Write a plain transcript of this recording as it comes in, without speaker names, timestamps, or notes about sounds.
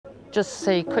Just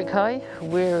say quick hi,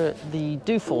 we're at the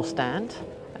Dufour stand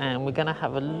and we're going to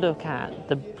have a look at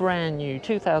the brand new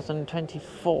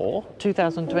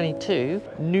 2022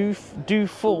 new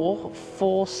Dufour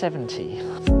 470.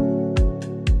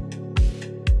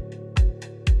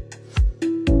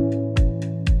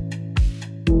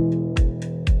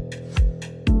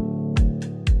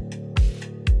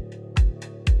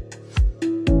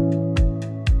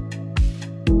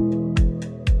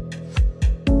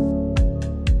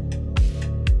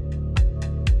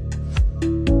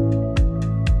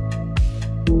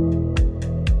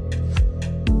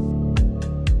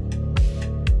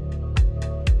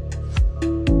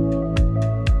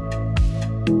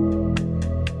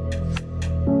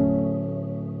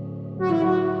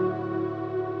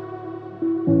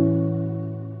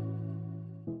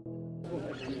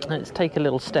 Let's take a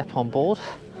little step on board,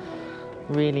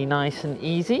 really nice and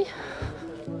easy.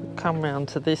 Come round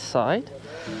to this side.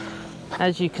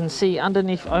 As you can see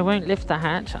underneath, I won't lift the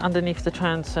hatch, underneath the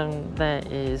transom there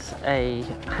is a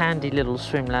handy little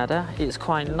swim ladder. It's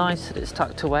quite nice that it's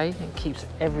tucked away, it keeps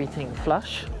everything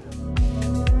flush.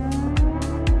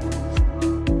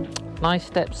 Nice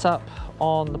steps up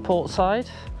on the port side,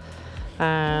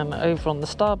 and over on the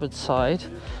starboard side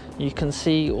you can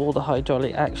see all the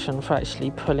hydraulic action for actually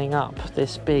pulling up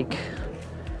this big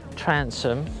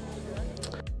transom.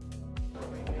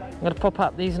 I'm going to pop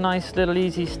up these nice little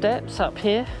easy steps up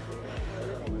here.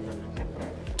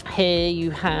 Here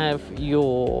you have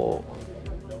your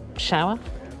shower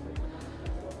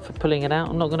for pulling it out.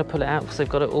 I'm not going to pull it out because they've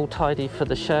got it all tidy for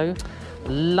the show.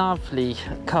 Lovely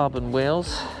carbon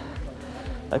wheels.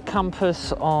 A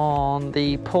compass on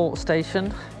the port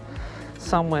station,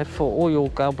 somewhere for all your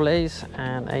gobelets,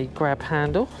 and a grab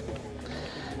handle.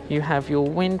 You have your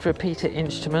wind repeater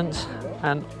instruments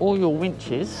and all your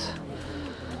winches,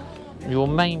 your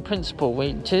main principal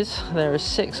winches. There are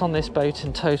 6 on this boat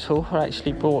in total, are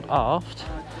actually brought aft.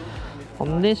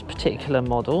 On this particular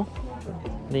model,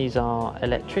 these are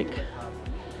electric,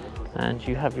 and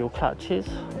you have your clutches.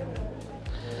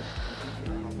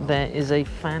 There is a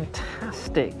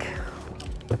fantastic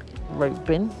rope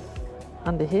bin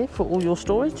under here for all your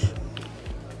storage.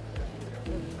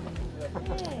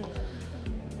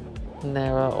 And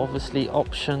there are obviously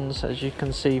options, as you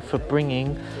can see, for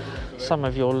bringing some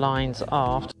of your lines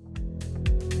aft.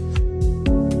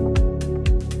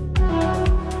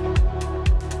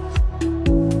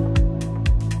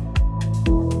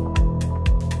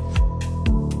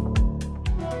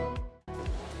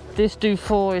 This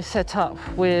Dufour is set up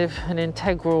with an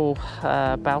integral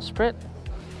bowsprit.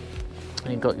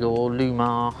 You've got your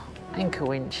Lumar anchor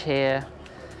winch here,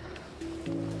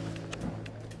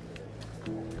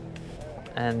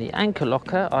 and the anchor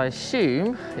locker, I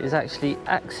assume, is actually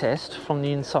accessed from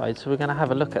the inside, so we're going to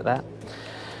have a look at that.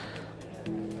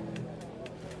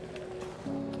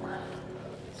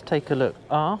 Let's take a look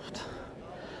aft.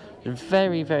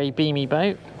 Very, very beamy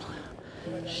boat.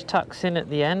 She tucks in at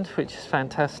the end, which is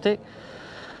fantastic.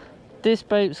 This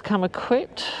boat's come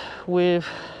equipped with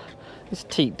this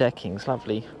teak decking's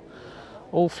lovely,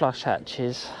 all flush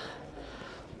hatches.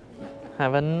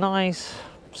 Have a nice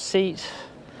seat,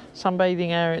 sunbathing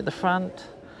area at the front,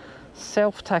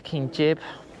 self-tacking jib.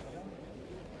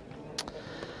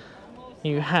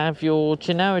 You have your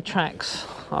Genoa tracks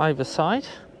either side.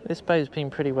 This boat's been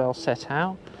pretty well set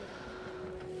out,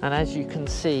 and as you can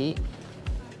see,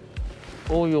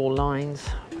 all your lines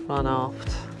run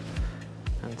aft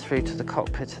and through to the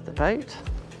cockpit of the boat.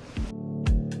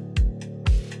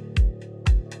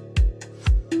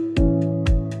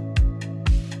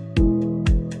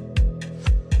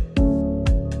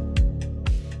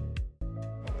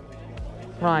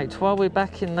 Right, while we're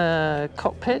back in the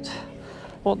cockpit,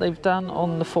 what they've done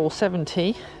on the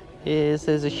 470 is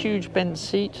there's a huge bench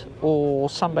seat or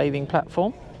sunbathing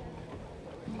platform,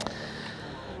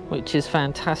 which is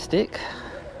fantastic.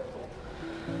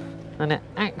 And it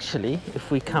actually, if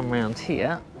we come round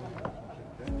here,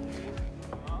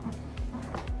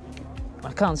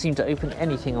 I can't seem to open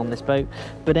anything on this boat,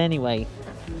 but anyway,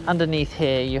 underneath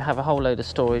here you have a whole load of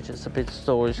storage. It's a big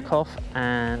storage cough,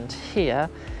 and here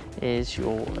is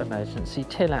your emergency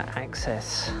tiller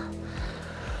access.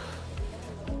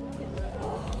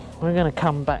 We're going to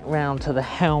come back round to the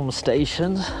helm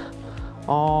stations.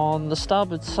 On the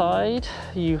starboard side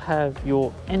you have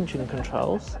your engine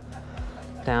controls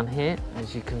down here.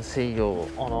 As you can see, your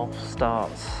on-off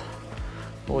starts,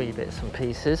 all your bits and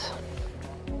pieces.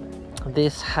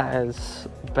 This has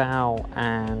bow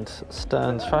and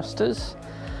stern thrusters.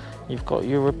 You've got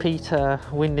your repeater,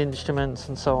 wind instruments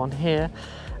and so on here,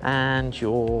 and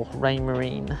your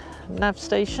Raymarine nav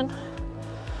station.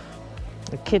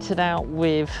 Kitted out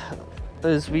with,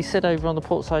 as we said over on the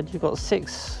port side, you've got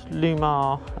 6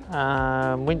 Lumar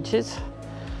winches.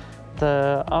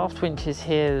 The aft winches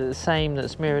here, the same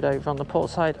that's mirrored over on the port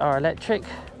side, are electric.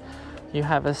 You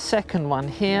have a second one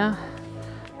here,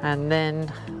 and then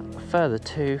a further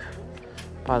 2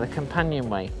 by the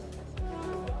companionway.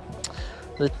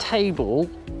 The table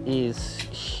is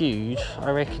huge.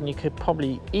 I reckon you could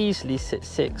probably easily sit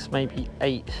 6, maybe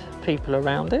 8 people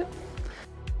around it.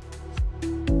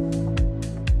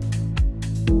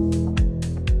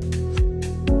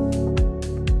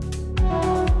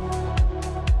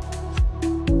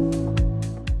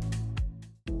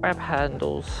 Grab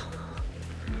handles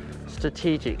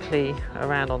strategically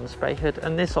around on the spray hood,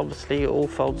 and this obviously all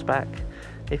folds back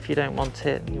if you don't want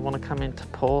it and you want to come into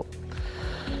port.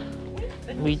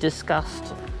 We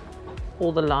discussed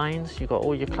all the lines. You've got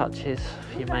all your clutches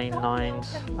for your main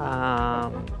lines.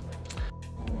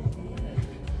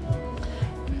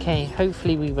 Okay,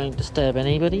 hopefully we won't disturb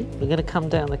anybody. We're going to come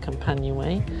down the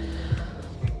companionway.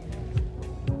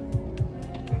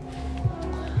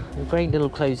 Great little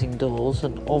closing doors,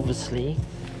 and obviously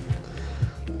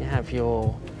you have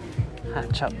your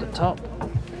hatch up the top.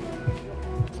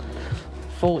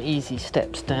 4 easy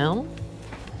steps down,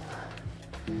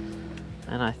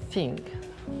 and I think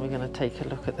we're going to take a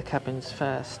look at the cabins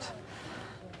first.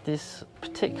 This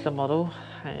particular model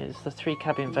is the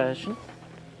 3-cabin version.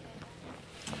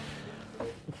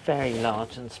 Very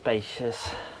large and spacious.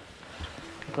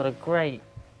 We've got a great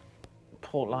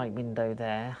port light window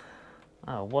there.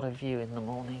 Oh, what a view in the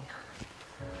morning.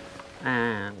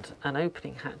 And an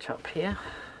opening hatch up here,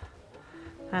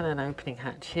 and an opening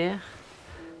hatch here.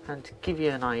 And to give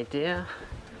you an idea,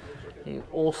 you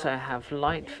also have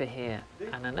light for here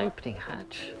and an opening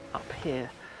hatch up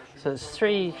here. So there's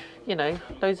 3, you know,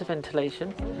 loads of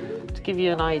ventilation. To give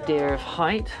you an idea of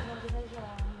height,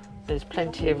 there's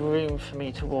plenty of room for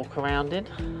me to walk around in.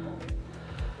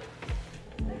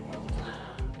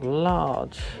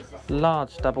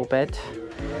 Large double bed,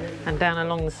 and down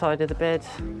along the side of the bed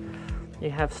you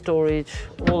have storage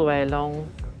all the way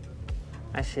along.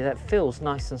 Actually, that feels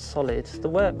nice and solid. The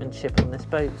workmanship on this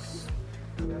boat's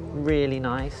really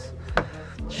nice.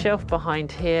 Shelf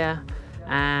behind here,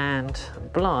 and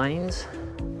blinds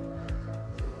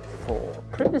for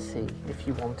privacy if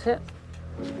you want it.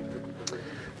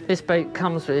 This boat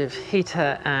comes with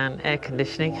heater and air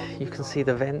conditioning. You can see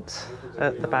the vents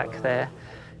at the back there.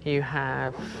 You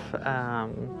have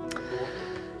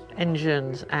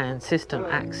engines and system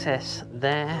access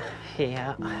there,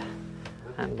 here,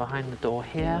 and behind the door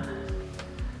here,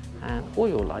 and all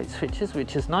your light switches,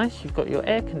 which is nice. You've got your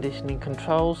air conditioning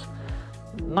controls,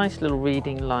 nice little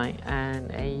reading light,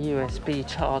 and a USB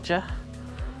charger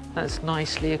that's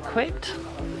nicely equipped,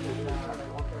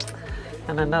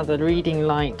 and another reading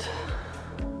light.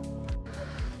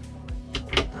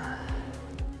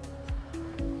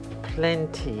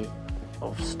 Plenty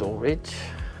of storage.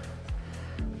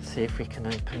 See if we can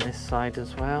open this side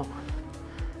as well.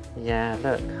 Yeah,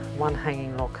 look, 1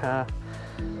 hanging locker,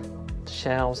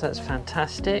 shelves, that's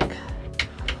fantastic.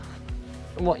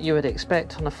 What you would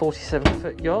expect on a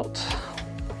 47-foot yacht.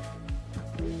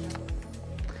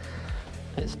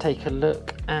 Let's take a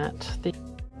look at the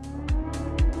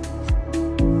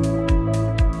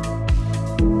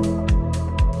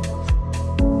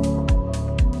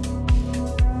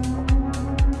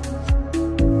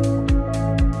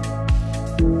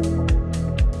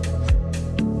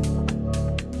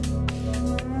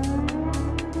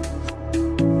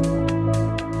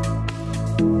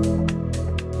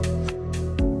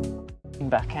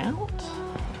back out.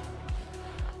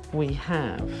 We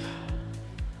have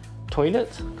toilet.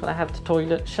 Can I have the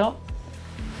toilet shot?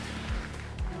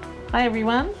 Hi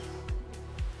everyone.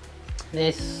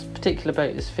 This particular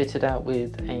boat is fitted out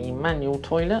with a manual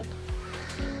toilet,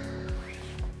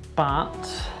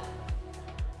 but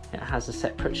it has a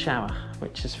separate shower,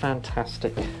 which is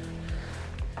fantastic,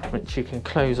 which you can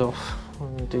close off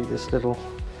and do this little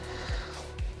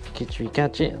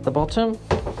gadget at the bottom.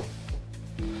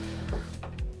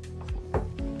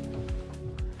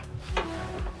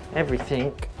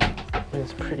 Everything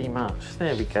is pretty much,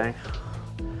 there we go,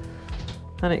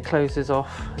 and it closes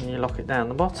off and you lock it down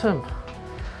the bottom.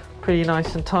 Pretty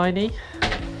nice and tidy.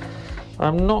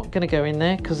 I'm not going to go in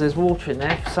there because there's water in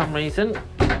there for some reason,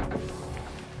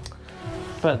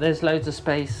 but there's loads of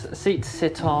space, a seat to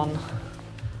sit on,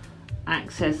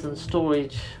 access and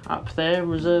storage up there,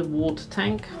 reserve water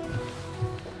tank.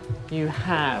 You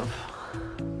have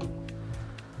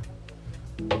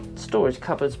storage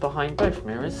cupboards behind both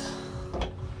mirrors.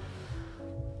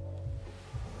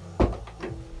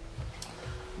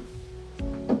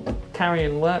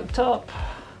 carrying worktop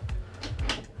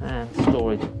and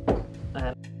storage.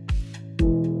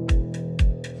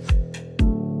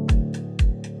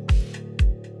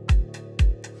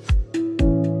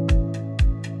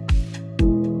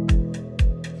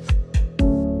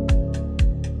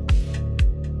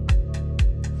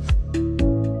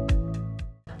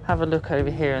 Have a look over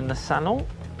here in the salon.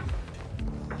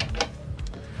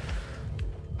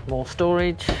 More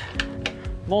storage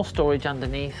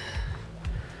underneath.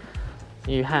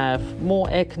 You have more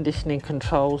air conditioning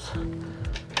controls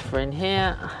for in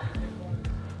here.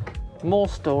 More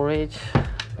storage.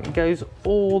 It goes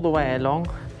all the way along.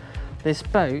 This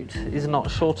boat is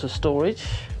not short of storage.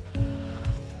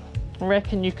 I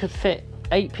reckon you could fit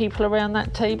 8 people around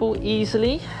that table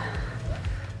easily.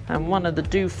 And one of the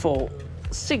Dufour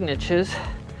signatures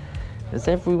is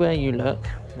everywhere you look,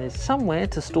 there's somewhere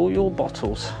to store your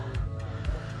bottles.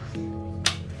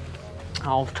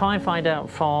 I'll try and find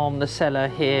out from the seller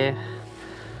here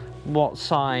what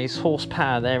size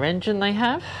horsepower their engine they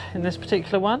have in this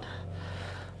particular one.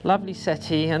 Lovely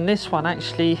settee, and this one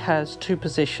actually has 2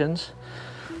 positions.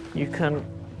 You can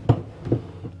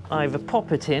either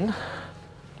pop it in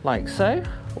like so,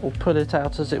 or pull it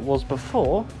out as it was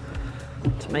before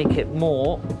to make it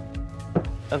more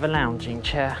of a lounging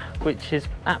chair, which is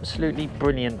absolutely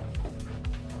brilliant.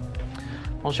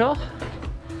 Bonjour.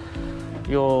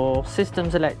 Your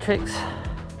systems electrics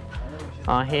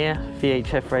are here,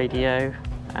 VHF radio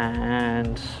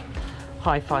and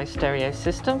hi-fi stereo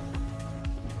system.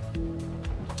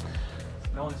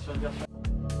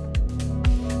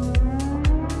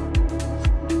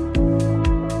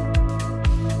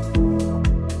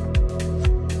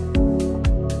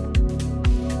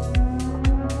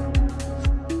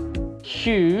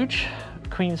 Huge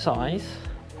queen size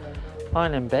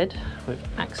island bed with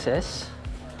access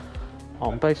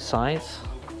on both sides.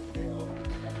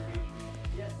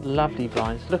 Lovely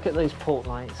blinds. Look at those port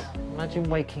lights. Imagine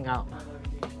waking up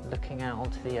looking out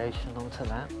onto the ocean, onto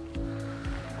that.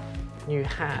 You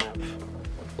have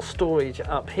storage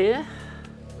up here,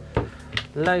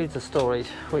 loads of storage,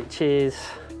 which is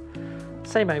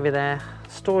same over there.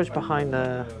 Storage behind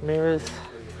the mirrors,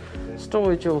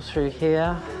 storage all through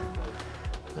here.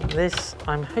 And this,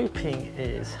 I'm hoping,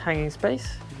 is hanging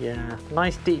space. Yeah,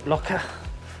 nice deep locker.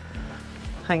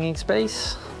 Hanging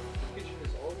space.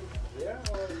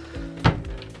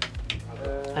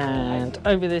 And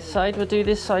over this side, we'll do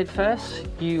this side first.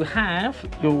 You have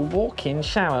your walk-in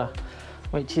shower,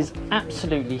 which is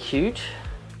absolutely huge.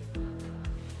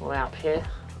 We're up here,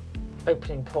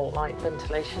 opening port light,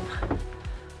 ventilation.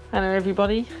 Hello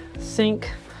everybody, sink,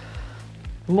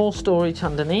 more storage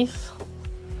underneath.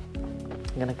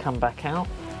 I'm going to come back out.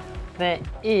 There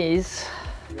is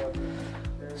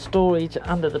storage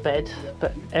under the bed,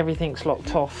 but everything's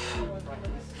locked off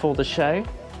for the show.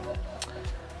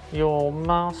 Your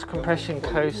mast compression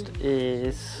coast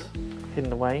is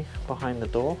hidden away behind the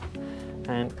door,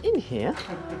 and in here,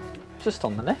 just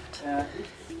on the left,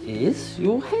 is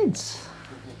your heads.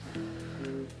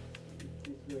 And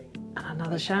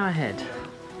another shower head.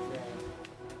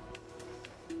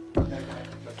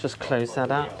 Just close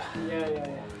that up.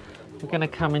 We're going to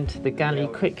come into the galley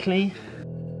quickly.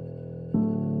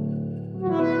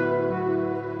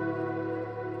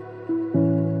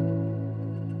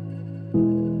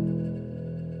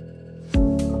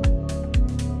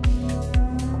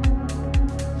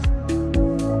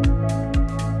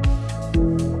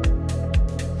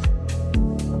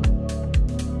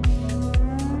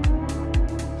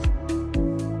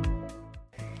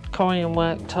 Corian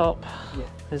worktop.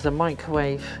 There's a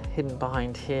microwave hidden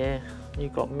behind here.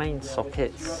 You've got main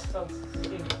sockets.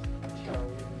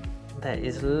 There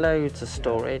is loads of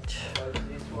storage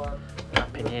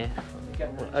up in here.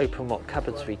 We'll open what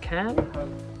cupboards we can.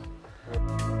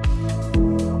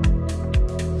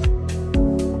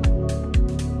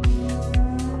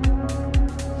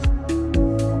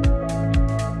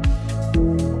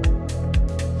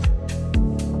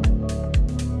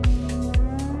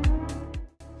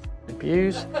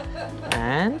 Views,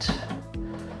 and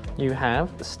you have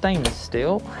stainless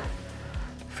steel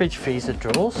fridge freezer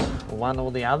drawers, one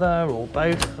or the other or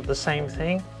both of the same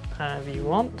thing, however you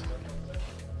want.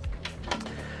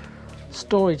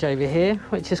 Storage over here,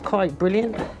 which is quite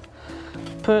brilliant.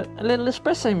 Put a little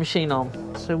espresso machine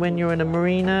on, so when you're in a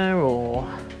marina or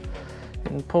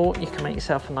in port, you can make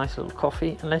yourself a nice little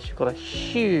coffee, unless you've got a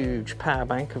huge power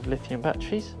bank of lithium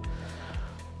batteries.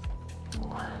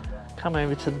 Come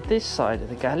over to this side of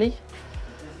the galley.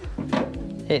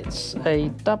 It's a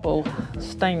double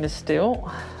stainless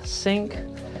steel sink,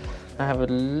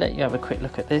 let you have a quick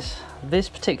look at this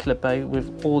particular boat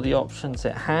with all the options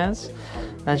it has.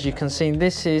 As you can see,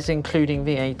 this is including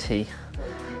VAT.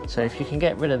 So if you can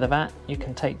get rid of the VAT, you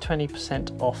can take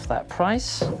 20% off that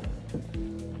price.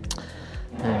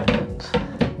 And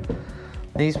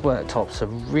these worktops are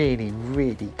really,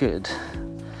 really good.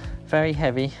 Very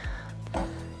heavy,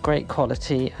 great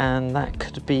quality, and that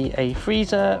could be a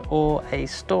freezer or a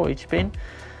storage bin.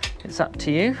 It's up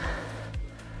to you.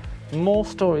 More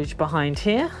storage behind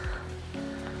here,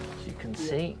 as you can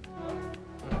see.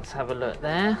 Let's have a look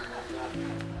there.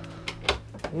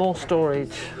 More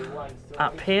storage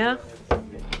up here.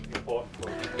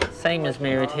 Same as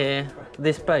mirrored here.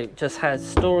 This boat just has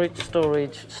storage,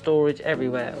 storage, storage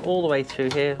everywhere, all the way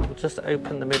through here. We'll just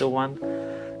open the middle one.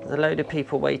 There's a load of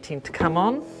people waiting to come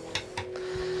on.